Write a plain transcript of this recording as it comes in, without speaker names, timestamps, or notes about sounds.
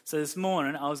So this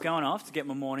morning, I was going off to get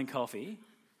my morning coffee.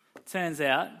 Turns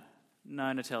out, no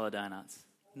Nutella donuts.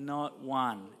 Not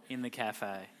one in the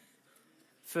cafe.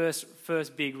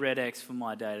 First big red X for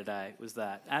my day today was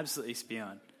that. Absolutely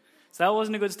spewing. So that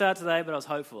wasn't a good start today, but I was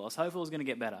hopeful. I was hopeful it was going to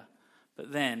get better.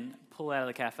 But then, pull out of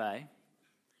the cafe,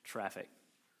 traffic.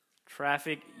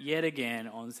 Traffic yet again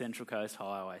on Central Coast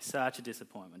Highway. Such a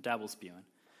disappointment, double spewing.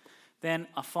 Then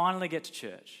I finally get to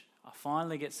church. I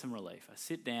finally get some relief. I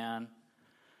sit down,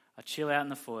 I chill out in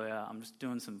the foyer. I'm just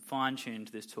doing some fine-tune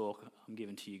to this talk I'm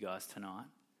giving to you guys tonight.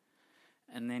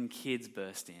 And then kids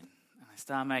burst in. And they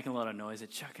start making a lot of noise. They're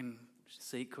chucking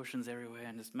seat cushions everywhere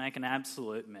and just making an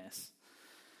absolute mess.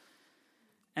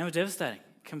 And it was devastating.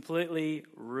 Completely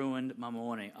ruined my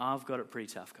morning. I've got it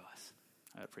pretty tough, guys.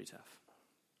 I've got it pretty tough.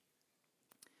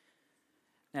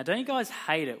 Now, don't you guys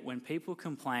hate it when people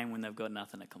complain when they've got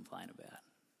nothing to complain about?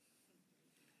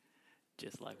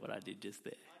 Just like what I did just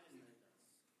there.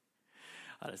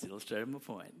 I just illustrated my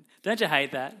point. Don't you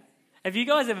hate that? Have you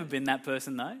guys ever been that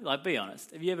person though? Like, be honest.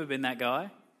 Have you ever been that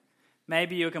guy?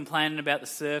 Maybe you're complaining about the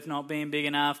surf not being big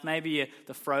enough. Maybe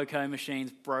the Froco machine's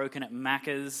broken at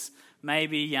Macca's.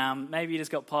 Maybe you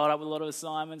just got piled up with a lot of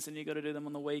assignments and you've got to do them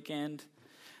on the weekend.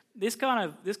 This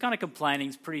kind of complaining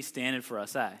is pretty standard for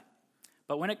us, eh?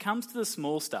 But when it comes to the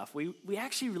small stuff, we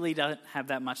actually really don't have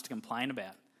that much to complain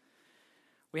about.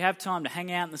 We have time to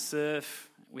hang out in the surf.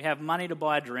 We have money to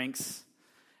buy drinks.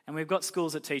 And we've got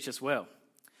schools that teach us well.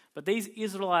 But these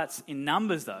Israelites in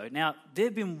numbers, though, now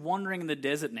they've been wandering in the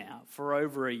desert now for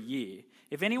over a year.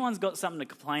 If anyone's got something to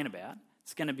complain about,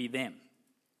 it's going to be them.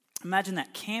 Imagine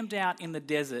that, camped out in the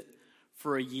desert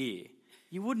for a year.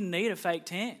 You wouldn't need a fake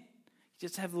tan. You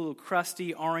just have a little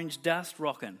crusty orange dust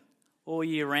rocking all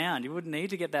year round. You wouldn't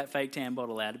need to get that fake tan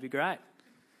bottle out. It'd be great.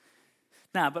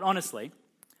 No, but honestly,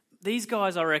 these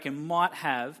guys, I reckon, might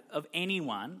have, of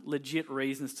anyone, legit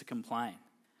reasons to complain.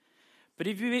 But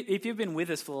if you've been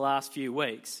with us for the last few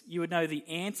weeks, you would know the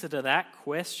answer to that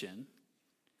question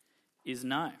is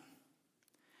no.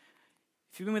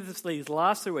 If you've been with us these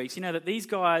last 3 weeks, you know that these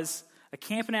guys are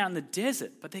camping out in the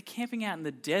desert, but they're camping out in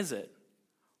the desert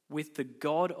with the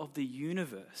God of the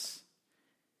universe.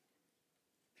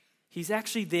 He's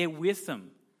actually there with them,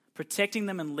 protecting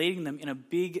them and leading them in a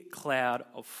big cloud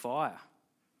of fire.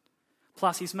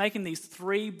 Plus, he's making these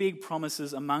 3 big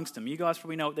promises amongst them. You guys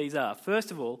probably know what these are.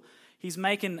 First of all, he's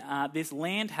making this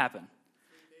land happen.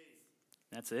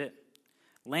 That's it.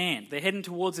 Land. They're heading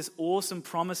towards this awesome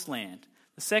promised land.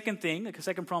 The second thing, the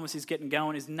second promise he's getting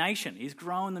going is nation. He's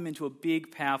growing them into a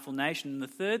big, powerful nation. And the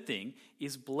third thing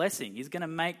is blessing. He's going to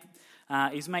make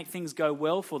things go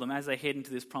well for them as they head into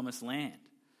this promised land.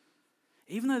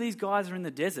 Even though these guys are in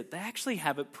the desert, they actually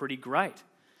have it pretty great.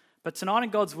 But tonight in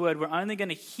God's word, we're only going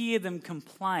to hear them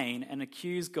complain and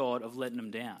accuse God of letting them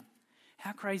down.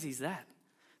 How crazy is that?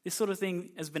 This sort of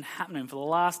thing has been happening for the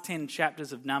last 10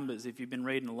 chapters of Numbers, if you've been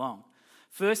reading along.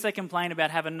 First, they complained about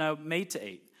having no meat to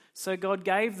eat. So God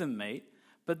gave them meat,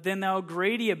 but then they were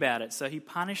greedy about it, so he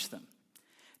punished them.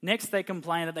 Next, they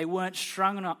complained that they weren't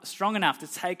strong enough to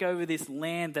take over this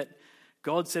land that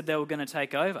God said they were going to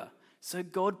take over. So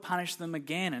God punished them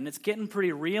again, and it's getting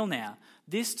pretty real now.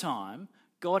 This time,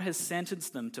 God has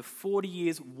sentenced them to 40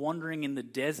 years wandering in the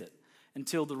desert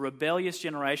until the rebellious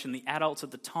generation, the adults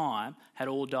at the time, had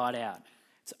all died out.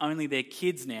 It's only their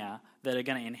kids now that are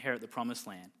going to inherit the promised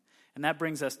land. And that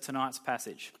brings us to tonight's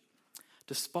passage.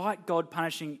 Despite God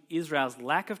punishing Israel's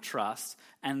lack of trust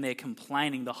and their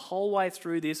complaining the whole way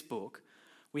through this book,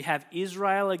 we have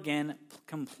Israel again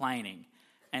complaining,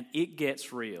 and it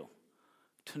gets real.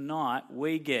 Tonight,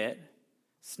 we get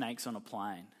snakes on a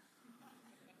plane.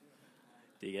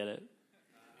 Do you get it?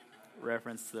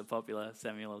 Reference to the popular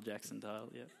Samuel L. Jackson title.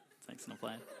 Yep, snakes on a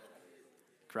plane.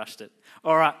 Crushed it.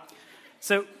 All right.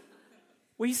 So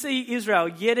we see Israel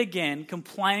yet again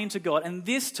complaining to God, and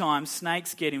this time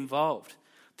snakes get involved.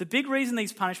 The big reason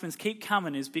these punishments keep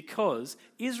coming is because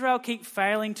Israel keep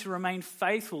failing to remain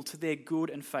faithful to their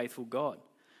good and faithful God.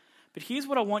 But here's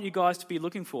what I want you guys to be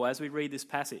looking for as we read this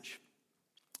passage.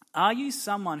 Are you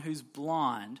someone who's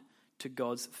blind to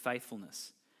God's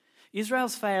faithfulness?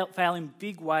 Israel's failing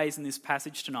big ways in this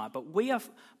passage tonight,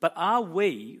 but are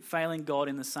we failing God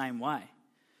in the same way?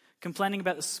 Complaining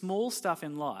about the small stuff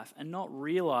in life and not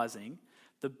realizing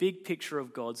the big picture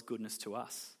of God's goodness to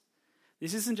us.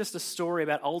 This isn't just a story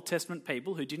about Old Testament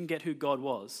people who didn't get who God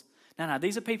was. No,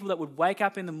 these are people that would wake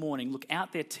up in the morning, look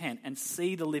out their tent and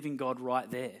see the living God right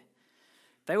there.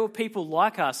 They were people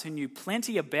like us who knew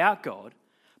plenty about God,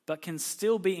 but can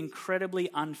still be incredibly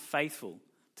unfaithful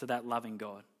to that loving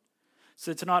God.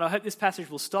 So tonight, I hope this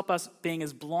passage will stop us being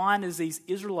as blind as these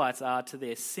Israelites are to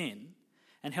their sin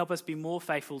and help us be more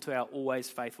faithful to our always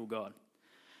faithful God.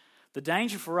 The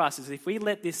danger for us is if we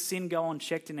let this sin go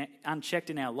unchecked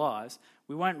in our lives,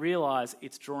 we won't realize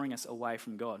it's drawing us away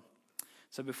from God.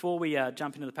 So before we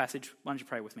jump into the passage, why don't you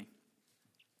pray with me?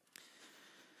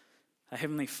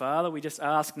 Heavenly Father, we just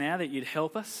ask now that you'd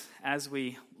help us as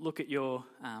we look at your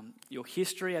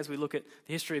history, as we look at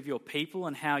the history of your people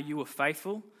and how you were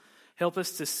faithful. Help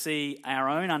us to see our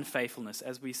own unfaithfulness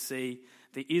as we see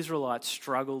the Israelites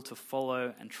struggle to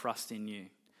follow and trust in you.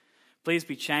 Please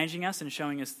be changing us and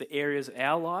showing us the areas of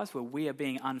our lives where we are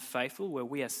being unfaithful, where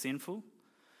we are sinful.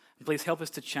 And please help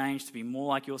us to change to be more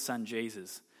like your Son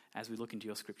Jesus as we look into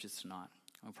your scriptures tonight.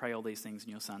 I pray all these things in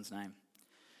your Son's name.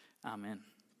 Amen.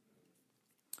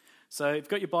 So you've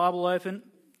got your Bible open.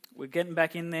 We're getting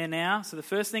back in there now. So the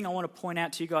first thing I want to point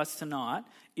out to you guys tonight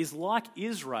is, like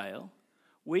Israel,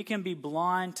 we can be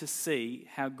blind to see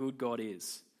how good God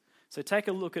is. So take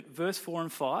a look at verse 4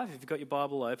 and 5 if you've got your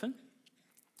Bible open.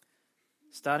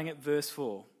 Starting at verse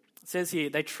 4. It says here,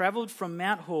 they travelled from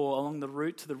Mount Hor along the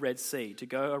route to the Red Sea to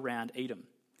go around Edom.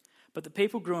 But the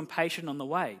people grew impatient on the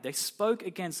way. They spoke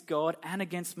against God and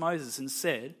against Moses and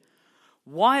said,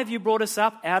 "Why have you brought us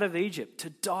up out of Egypt to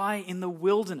die in the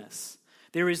wilderness?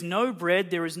 There is no bread,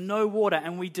 there is no water,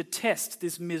 and we detest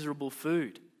this miserable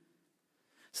food."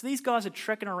 So these guys are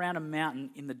trekking around a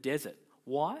mountain in the desert.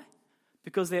 Why?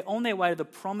 Because they're on their way to the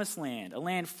promised land, a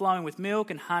land flowing with milk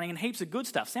and honey and heaps of good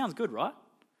stuff. Sounds good, right?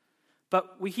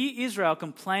 But we hear Israel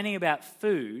complaining about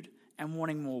food and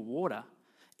wanting more water,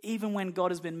 even when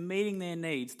God has been meeting their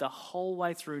needs the whole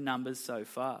way through Numbers so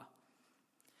far.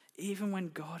 Even when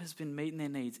God has been meeting their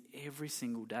needs every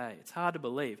single day. It's hard to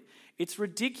believe. It's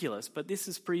ridiculous, but this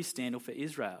is pretty standard for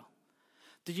Israel.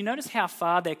 Did you notice how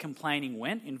far their complaining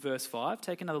went in verse 5?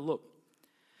 Take another look.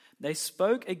 They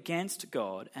spoke against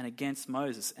God and against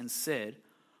Moses and said,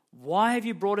 "Why have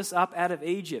you brought us up out of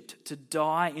Egypt to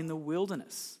die in the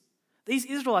wilderness?" These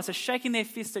Israelites are shaking their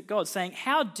fists at God, saying,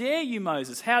 "How dare you,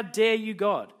 Moses? How dare you,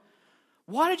 God?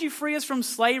 Why did you free us from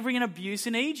slavery and abuse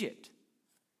in Egypt?"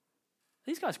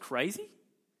 These guys crazy?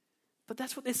 But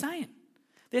that's what they're saying.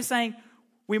 They're saying,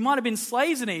 we might have been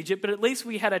slaves in Egypt, but at least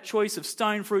we had a choice of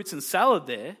stone fruits and salad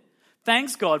there.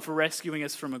 Thanks, God, for rescuing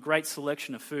us from a great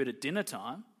selection of food at dinner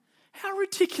time. How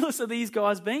ridiculous are these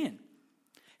guys being?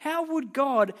 How would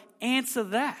God answer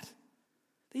that?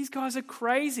 These guys are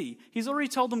crazy. He's already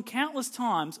told them countless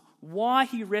times why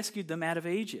he rescued them out of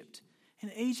Egypt.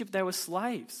 In Egypt, they were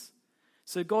slaves.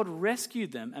 So God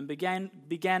rescued them and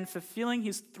began fulfilling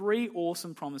his 3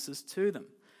 awesome promises to them: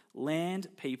 land,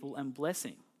 people, and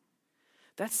blessing.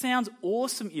 That sounds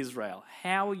awesome, Israel.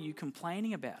 How are you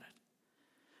complaining about it?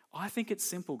 I think it's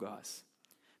simple, guys,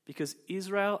 because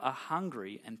Israel are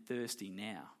hungry and thirsty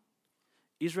now.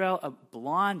 Israel are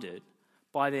blinded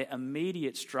by their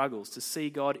immediate struggles to see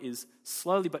God is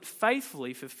slowly but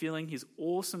faithfully fulfilling his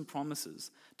awesome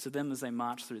promises to them as they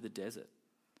march through the desert.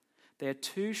 They are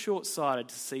too short-sighted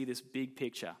to see this big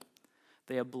picture.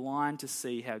 They are blind to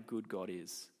see how good God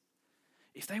is.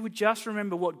 If they would just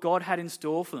remember what God had in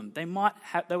store for them, they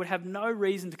would have no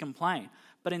reason to complain.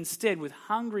 But instead, with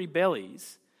hungry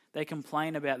bellies, they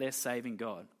complain about their saving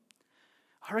God.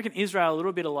 I reckon Israel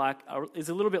is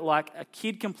a little bit like a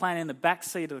kid complaining in the back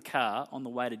seat of the car on the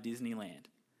way to Disneyland.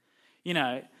 You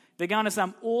know, they're going to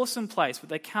some awesome place, but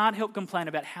they can't help complain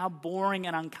about how boring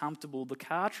and uncomfortable the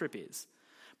car trip is.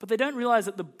 But they don't realize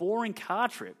that the boring car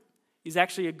trip is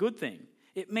actually a good thing.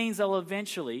 It means they'll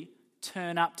eventually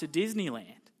turn up to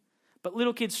Disneyland. But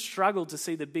little kids struggle to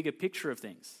see the bigger picture of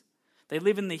things. They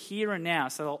live in the here and now,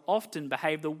 so they'll often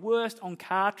behave the worst on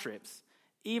car trips,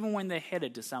 even when they're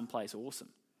headed to someplace awesome.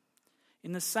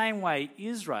 In the same way,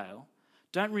 Israel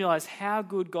don't realize how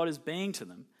good God is being to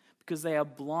them because they are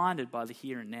blinded by the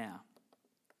here and now.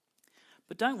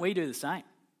 But don't we do the same?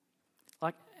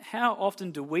 Like, how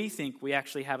often do we think we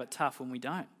actually have it tough when we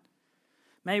don't?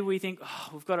 Maybe we think,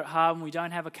 we've got it hard when we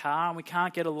don't have a car and we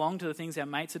can't get along to the things our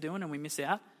mates are doing and we miss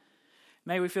out.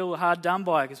 Maybe we feel hard done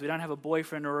by because we don't have a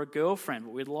boyfriend or a girlfriend,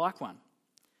 but we'd like one.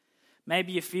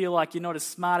 Maybe you feel like you're not as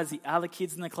smart as the other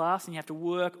kids in the class and you have to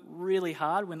work really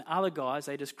hard when the other guys,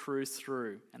 they just cruise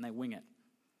through and they wing it.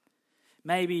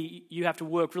 Maybe you have to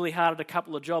work really hard at a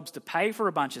couple of jobs to pay for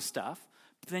a bunch of stuff,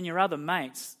 but then your other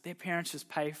mates, their parents just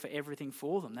pay for everything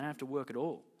for them. They don't have to work at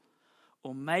all.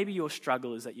 Or maybe your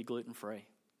struggle is that you're gluten-free.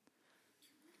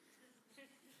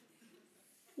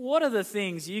 What are the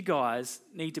things you guys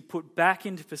need to put back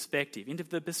into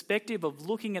the perspective of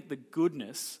looking at the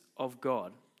goodness of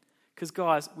God? Because,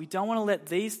 guys, we don't want to let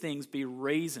these things be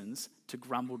reasons to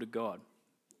grumble to God.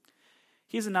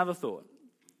 Here's another thought.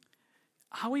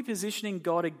 Are we positioning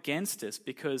God against us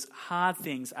because hard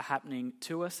things are happening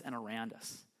to us and around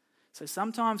us? So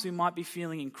sometimes we might be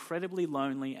feeling incredibly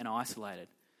lonely and isolated.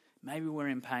 Maybe we're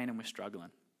in pain and we're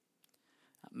struggling.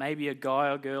 Maybe a guy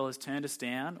or girl has turned us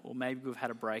down, or maybe we've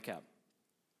had a breakup.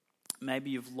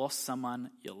 Maybe you've lost someone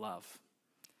you love.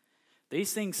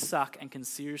 These things suck and can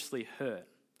seriously hurt.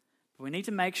 But we need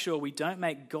to make sure we don't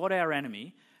make God our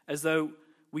enemy as though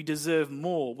we deserve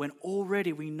more when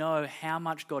already we know how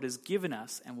much God has given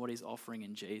us and what He's offering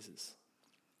in Jesus.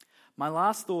 My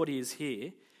last thought is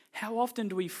here, how often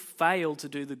do we fail to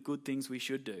do the good things we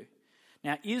should do?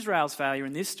 Now, Israel's failure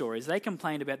in this story is they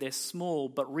complained about their small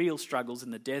but real struggles in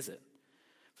the desert.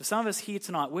 For some of us here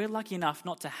tonight, we're lucky enough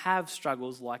not to have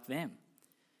struggles like them.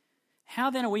 How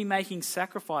then are we making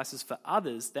sacrifices for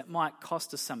others that might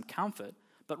cost us some comfort,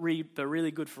 but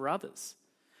really good for others?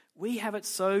 We have it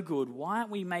so good, why aren't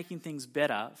we making things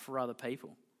better for other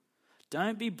people?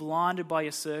 Don't be blinded by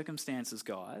your circumstances,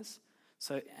 guys,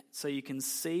 so you can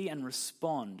see and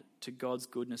respond to God's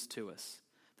goodness to us.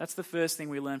 That's the first thing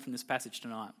we learn from this passage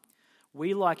tonight.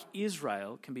 We, like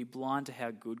Israel, can be blind to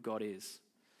how good God is.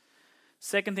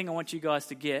 Second thing I want you guys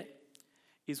to get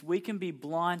is we can be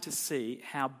blind to see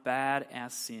how bad our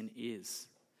sin is.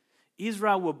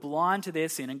 Israel were blind to their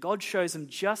sin, and God shows them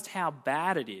just how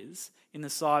bad it is in the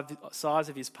size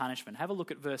of His punishment. Have a look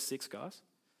at verse 6, guys.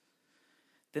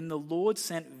 Then the Lord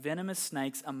sent venomous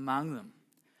snakes among them.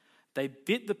 They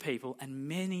bit the people, and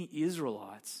many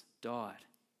Israelites died.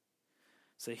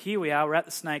 So here we are, we're at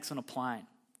the snakes on a plain.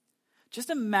 Just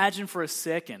imagine for a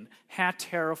second how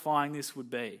terrifying this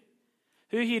would be.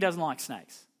 Who here doesn't like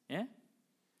snakes? Yeah?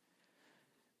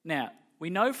 Now, we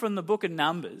know from the book of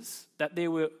Numbers that there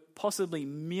were possibly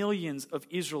millions of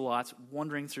Israelites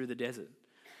wandering through the desert.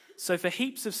 So for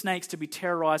heaps of snakes to be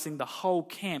terrorizing the whole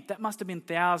camp, that must have been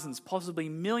thousands, possibly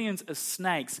millions of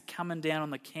snakes coming down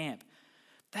on the camp.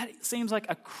 That seems like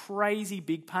a crazy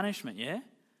big punishment, yeah?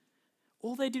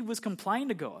 All they did was complain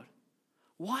to God.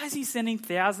 Why is He sending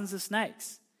thousands of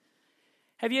snakes?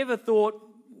 Have you ever thought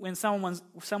when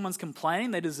someone's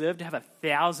complaining they deserve to have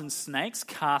 1,000 snakes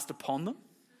cast upon them?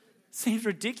 Seems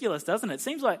ridiculous, doesn't it?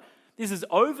 Seems like this is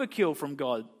overkill from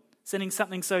God, sending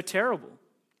something so terrible.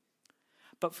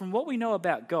 But from what we know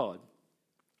about God,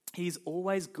 He's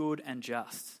always good and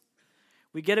just.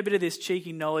 We get a bit of this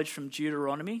cheeky knowledge from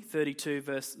Deuteronomy 32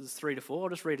 verses 3 to 4. I'll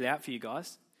just read it out for you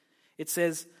guys. It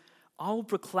says, I will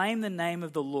proclaim the name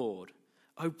of the Lord.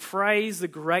 Oh, praise the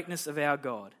greatness of our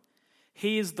God.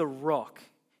 He is the rock.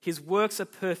 His works are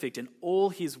perfect and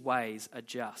all His ways are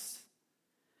just.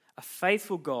 A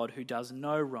faithful God who does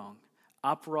no wrong,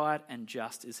 upright and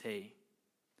just is He.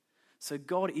 So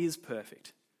God is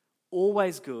perfect,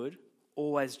 always good,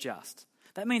 always just.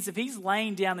 That means if He's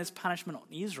laying down this punishment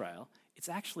on Israel, it's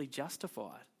actually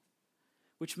justified,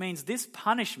 which means this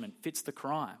punishment fits the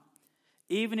crime,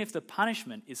 even if the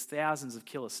punishment is thousands of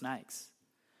killer snakes.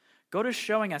 God is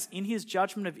showing us in His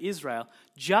judgment of Israel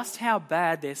just how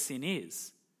bad their sin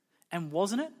is. And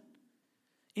wasn't it?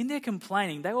 In their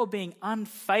complaining, they were being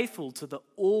unfaithful to the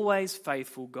always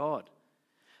faithful God.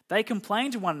 They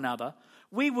complained to one another,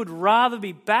 we would rather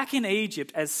be back in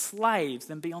Egypt as slaves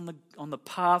than be on the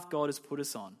path God has put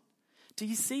us on. Do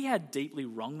you see how deeply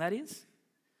wrong that is?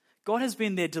 God has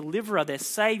been their deliverer, their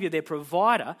savior, their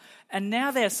provider, and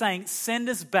now they're saying, send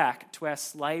us back to our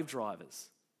slave drivers.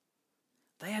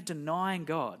 They are denying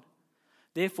God.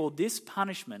 Therefore, this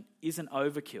punishment isn't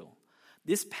overkill.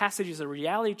 This passage is a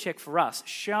reality check for us,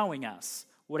 showing us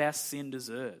what our sin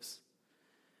deserves.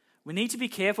 We need to be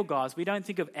careful, guys. We don't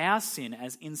think of our sin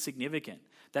as insignificant,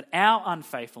 that our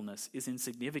unfaithfulness is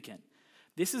insignificant.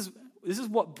 This is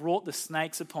what brought the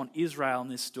snakes upon Israel in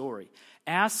this story.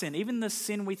 Our sin, even the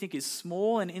sin we think is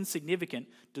small and insignificant,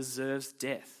 deserves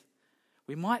death.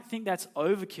 We might think that's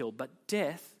overkill, but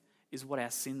death is what our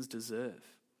sins deserve.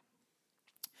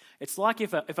 It's like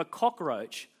if a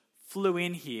cockroach flew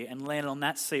in here and landed on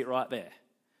that seat right there,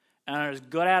 and I just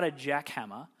got out a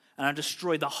jackhammer and I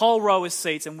destroyed the whole row of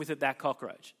seats and with it that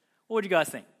cockroach. What would you guys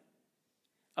think?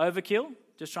 Overkill?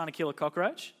 Just trying to kill a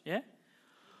cockroach? Yeah?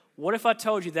 What if I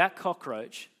told you that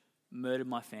cockroach murdered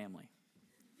my family?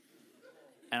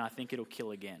 And I think it'll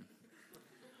kill again.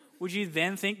 Would you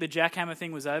then think the jackhammer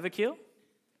thing was overkill?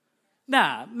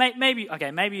 Nah, maybe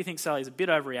you think Sally's a bit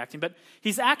overreacting, but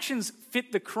his actions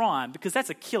fit the crime because that's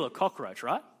a killer cockroach,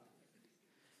 right?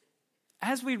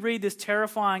 As we read this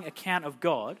terrifying account of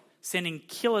God sending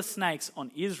killer snakes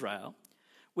on Israel,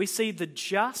 we see the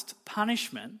just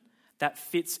punishment that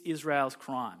fits Israel's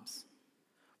crimes.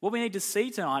 What we need to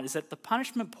see tonight is that the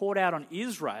punishment poured out on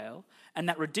Israel and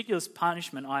that ridiculous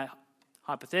punishment I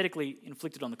hypothetically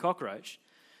inflicted on the cockroach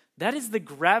That is the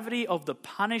gravity of the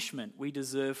punishment we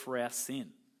deserve for our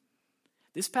sin.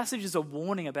 This passage is a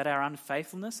warning about our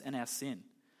unfaithfulness and our sin.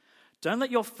 Don't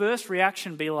let your first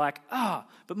reaction be like,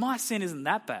 but my sin isn't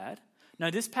that bad.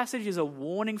 No, this passage is a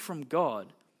warning from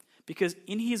God because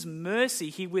in his mercy,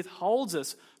 he withholds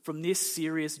us from this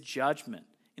serious judgment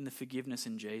in the forgiveness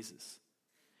in Jesus.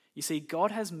 You see,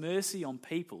 God has mercy on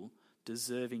people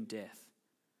deserving death.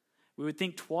 We would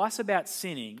think twice about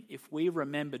sinning if we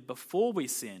remembered before we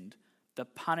sinned the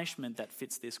punishment that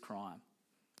fits this crime.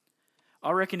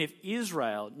 I reckon if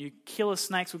Israel knew killer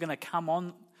snakes were going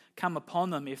to come upon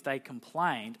them if they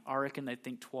complained, I reckon they'd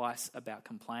think twice about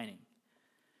complaining.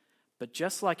 But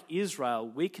just like Israel,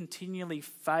 we continually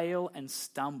fail and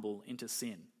stumble into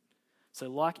sin. So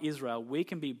like Israel, we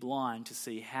can be blind to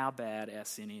see how bad our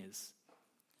sin is.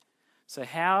 So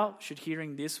how should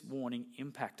hearing this warning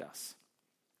impact us?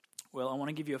 Well, I want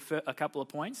to give you a couple of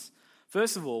points.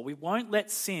 First of all, we won't let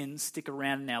sin stick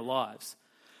around in our lives.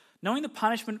 Knowing the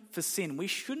punishment for sin, we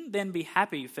shouldn't then be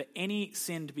happy for any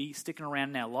sin to be sticking around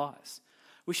in our lives.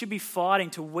 We should be fighting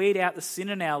to weed out the sin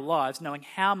in our lives, knowing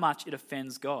how much it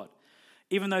offends God.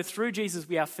 Even though through Jesus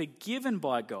we are forgiven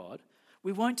by God,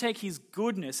 we won't take his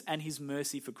goodness and his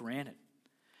mercy for granted.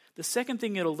 The second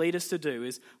thing it'll lead us to do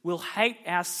is we'll hate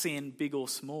our sin, big or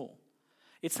small.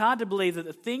 It's hard to believe that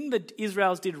the thing that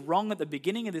Israel did wrong at the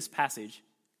beginning of this passage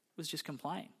was just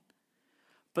complain.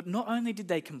 But not only did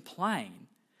they complain,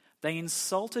 they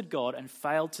insulted God and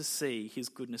failed to see his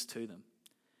goodness to them.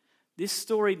 This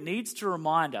story needs to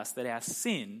remind us that our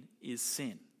sin is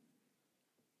sin.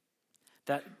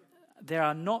 That there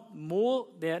are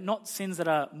not sins that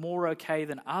are more okay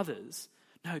than others.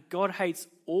 No, God hates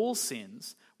all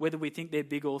sins, whether we think they're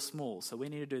big or small. So we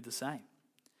need to do the same.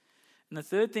 And the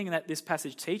third thing that this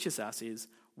passage teaches us is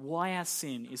why our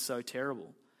sin is so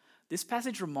terrible. This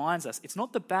passage reminds us it's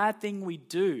not the bad thing we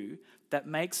do that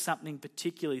makes something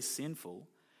particularly sinful.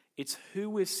 It's who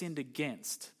we've sinned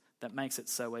against that makes it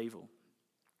so evil.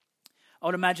 I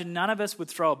would imagine none of us would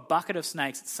throw a bucket of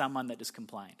snakes at someone that just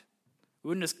complained. We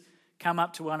wouldn't just come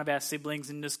up to one of our siblings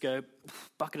and just go,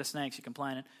 bucket of snakes, you're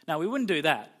complaining. No, we wouldn't do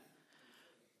that.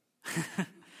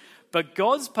 But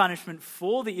God's punishment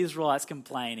for the Israelites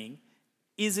complaining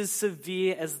is as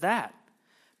severe as that.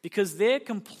 Because their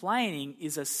complaining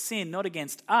is a sin not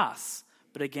against us,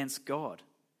 but against God.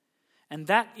 And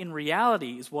that in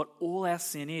reality is what all our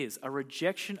sin is, a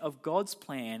rejection of God's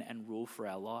plan and rule for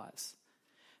our lives.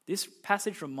 This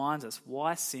passage reminds us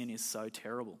why sin is so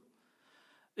terrible.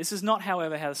 This is not,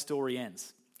 however, how the story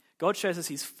ends. God shows us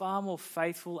he's far more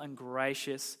faithful and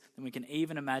gracious than we can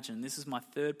even imagine. This is my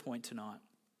third point tonight.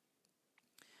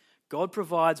 God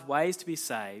provides ways to be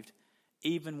saved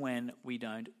even when we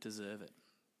don't deserve it.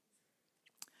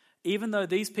 Even though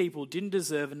these people didn't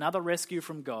deserve another rescue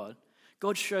from God,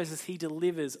 God shows us he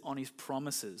delivers on his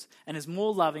promises and is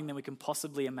more loving than we can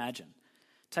possibly imagine.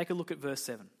 Take a look at verse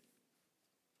 7.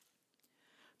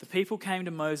 The people came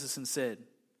to Moses and said,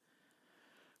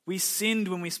 "We sinned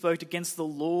when we spoke against the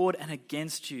Lord and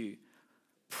against you.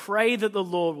 Pray that the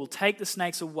Lord will take the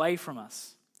snakes away from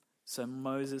us." So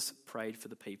Moses prayed for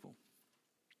the people.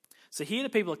 So here the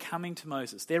people are coming to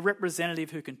Moses, their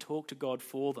representative who can talk to God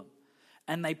for them.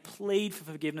 And they plead for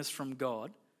forgiveness from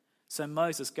God. So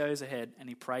Moses goes ahead and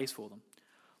he prays for them.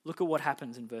 Look at what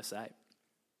happens in verse 8.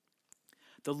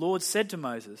 The Lord said to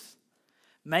Moses,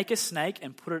 "Make a snake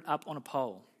and put it up on a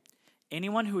pole.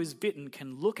 Anyone who is bitten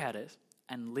can look at it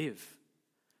and live."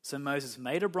 So Moses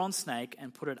made a bronze snake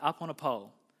and put it up on a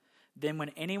pole. Then when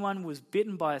anyone was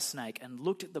bitten by a snake and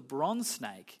looked at the bronze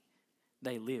snake,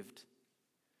 they lived.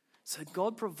 So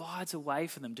God provides a way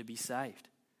for them to be saved.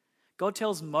 God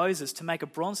tells Moses to make a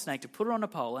bronze snake, to put it on a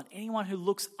pole, and anyone who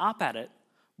looks up at it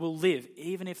will live,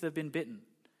 even if they've been bitten.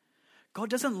 God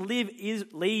doesn't leave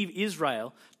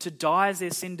Israel to die as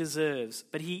their sin deserves,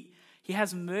 but he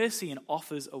has mercy and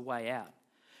offers a way out.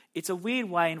 It's a weird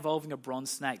way involving a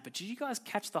bronze snake, but did you guys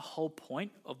catch the whole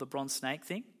point of the bronze snake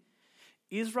thing?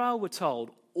 Israel were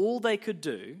told all they could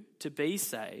do to be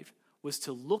saved was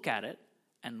to look at it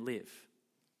and live.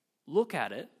 Look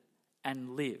at it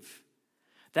and live.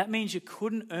 That means you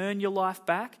couldn't earn your life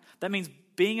back. That means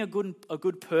being a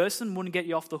good person wouldn't get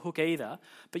you off the hook either.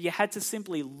 But you had to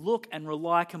simply look and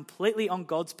rely completely on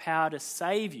God's power to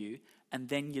save you, and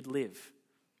then you'd live.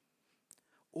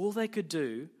 All they could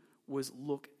do was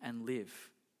look and live.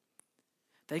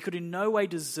 They could in no way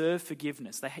deserve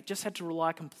forgiveness. They just had to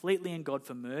rely completely on God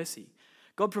for mercy.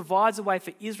 God provides a way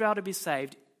for Israel to be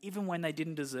saved even when they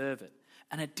didn't deserve it.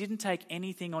 And it didn't take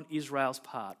anything on Israel's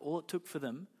part. All it took for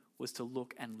them was to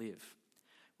look and live.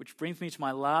 Which brings me to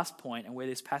my last point and where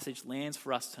this passage lands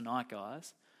for us tonight,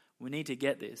 guys. we need to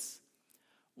get this.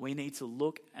 We need to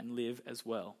look and live as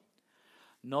well.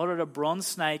 Not at a bronze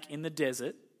snake in the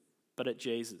desert, but at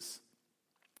Jesus.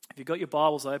 If you've got your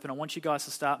Bibles open, I want you guys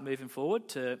to start moving forward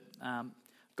to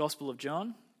Gospel of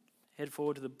John. Head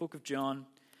forward to the book of John,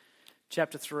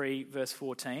 chapter 3, verse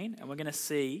 14, and we're going to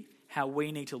see how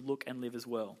we need to look and live as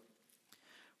well.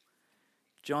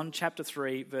 John chapter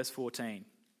 3, verse 14.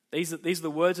 These are the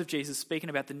words of Jesus speaking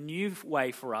about the new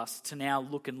way for us to now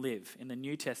look and live in the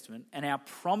New Testament and our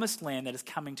promised land that is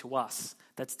coming to us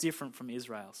that's different from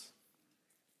Israel's.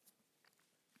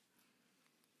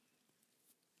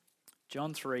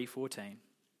 John 3:14.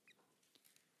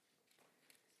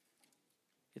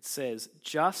 It says,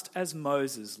 "Just as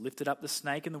Moses lifted up the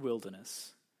snake in the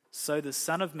wilderness, so the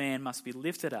Son of Man must be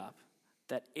lifted up,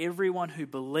 that everyone who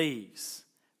believes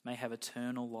may have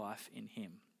eternal life in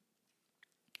him."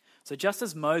 So just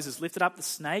as Moses lifted up the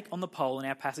snake on the pole in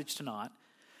our passage tonight,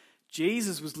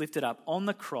 Jesus was lifted up on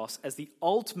the cross as the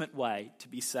ultimate way to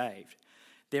be saved.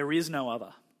 There is no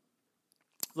other.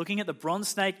 Looking at the bronze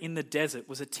snake in the desert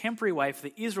was a temporary way for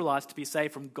the Israelites to be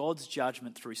saved from God's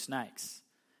judgment through snakes.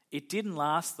 It didn't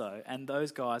last though, and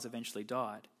those guys eventually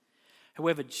died.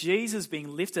 However, Jesus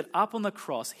being lifted up on the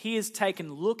cross, he has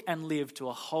taken look and live to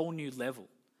a whole new level.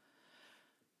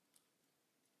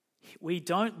 We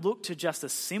don't look to just a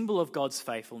symbol of God's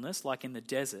faithfulness like in the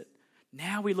desert.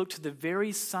 Now we look to the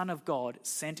very Son of God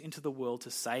sent into the world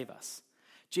to save us.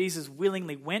 Jesus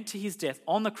willingly went to his death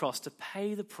on the cross to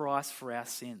pay the price for our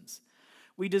sins.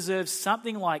 We deserve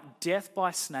something like death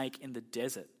by snake in the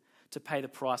desert to pay the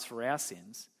price for our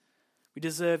sins. We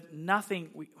deserve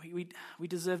nothing. We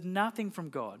deserve nothing from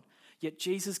God, yet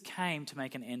Jesus came to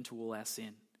make an end to all our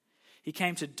sin. He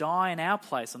came to die in our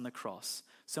place on the cross.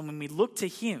 So when we look to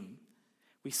him,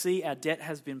 we see our debt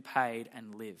has been paid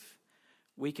and live.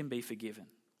 We can be forgiven.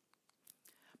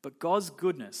 But God's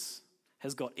goodness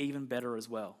has got even better as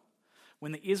well.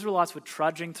 When the Israelites were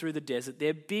trudging through the desert,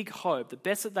 their big hope, the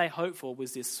best that they hoped for,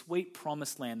 was this sweet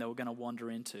promised land they were going to wander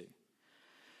into.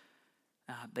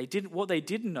 What they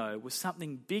didn't know was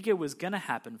something bigger was going to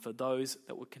happen for those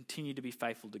that would continue to be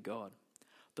faithful to God.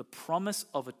 The promise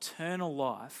of eternal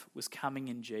life was coming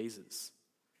in Jesus.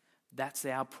 That's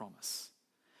our promise.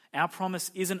 Our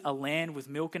promise isn't a land with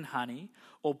milk and honey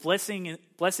or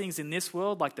blessings in this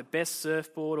world like the best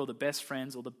surfboard or the best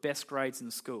friends or the best grades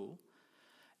in school.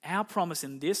 Our promise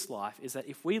in this life is that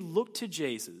if we look to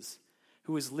Jesus,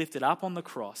 who was lifted up on the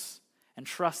cross, and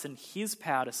trust in his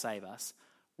power to save us,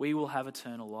 we will have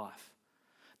eternal life.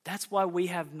 That's why we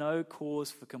have no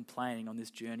cause for complaining on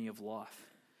this journey of life.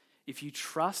 If you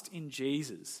trust in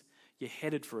Jesus, you're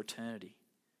headed for eternity.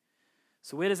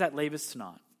 So where does that leave us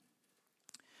tonight?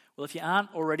 Well, if you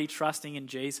aren't already trusting in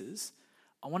Jesus,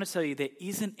 I want to tell you there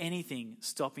isn't anything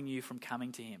stopping you from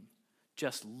coming to him.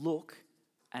 Just look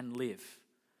and live.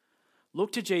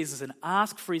 Look to Jesus and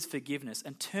ask for his forgiveness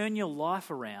and turn your life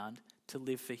around to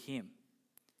live for him.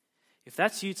 If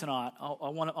that's you tonight, I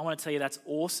want to tell you that's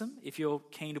awesome if you're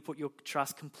keen to put your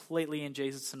trust completely in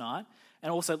Jesus tonight.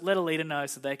 And also let a leader know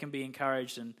so they can be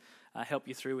encouraged and help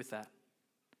you through with that.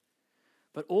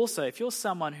 But also, if you're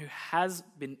someone who has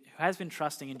been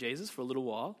trusting in Jesus for a little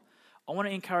while, I want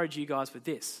to encourage you guys with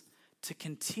this, to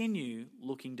continue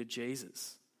looking to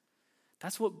Jesus.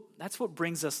 That's what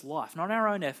brings us life. Not our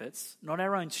own efforts, not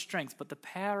our own strength, but the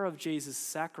power of Jesus'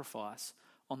 sacrifice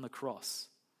on the cross.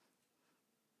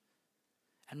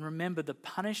 And remember the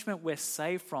punishment we're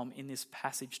saved from in this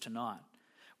passage tonight.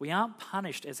 We aren't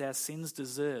punished as our sins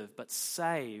deserve, but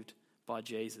saved by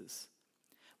Jesus.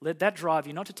 Let that drive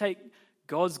you not to take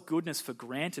God's goodness for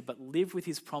granted, but live with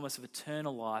his promise of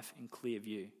eternal life in clear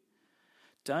view.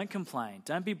 Don't complain.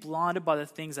 Don't be blinded by the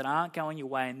things that aren't going your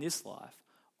way in this life.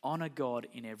 Honor God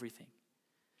in everything.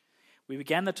 We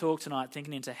began the talk tonight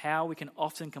thinking into how we can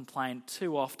often complain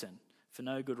too often for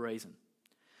no good reason.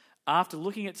 After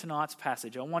looking at tonight's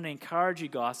passage, I want to encourage you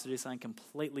guys to do something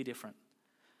completely different.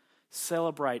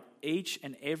 Celebrate each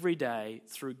and every day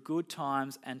through good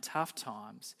times and tough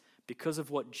times because of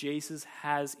what Jesus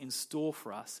has in store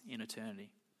for us in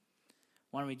eternity.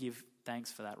 Why don't we give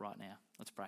thanks for that right now? Let's pray.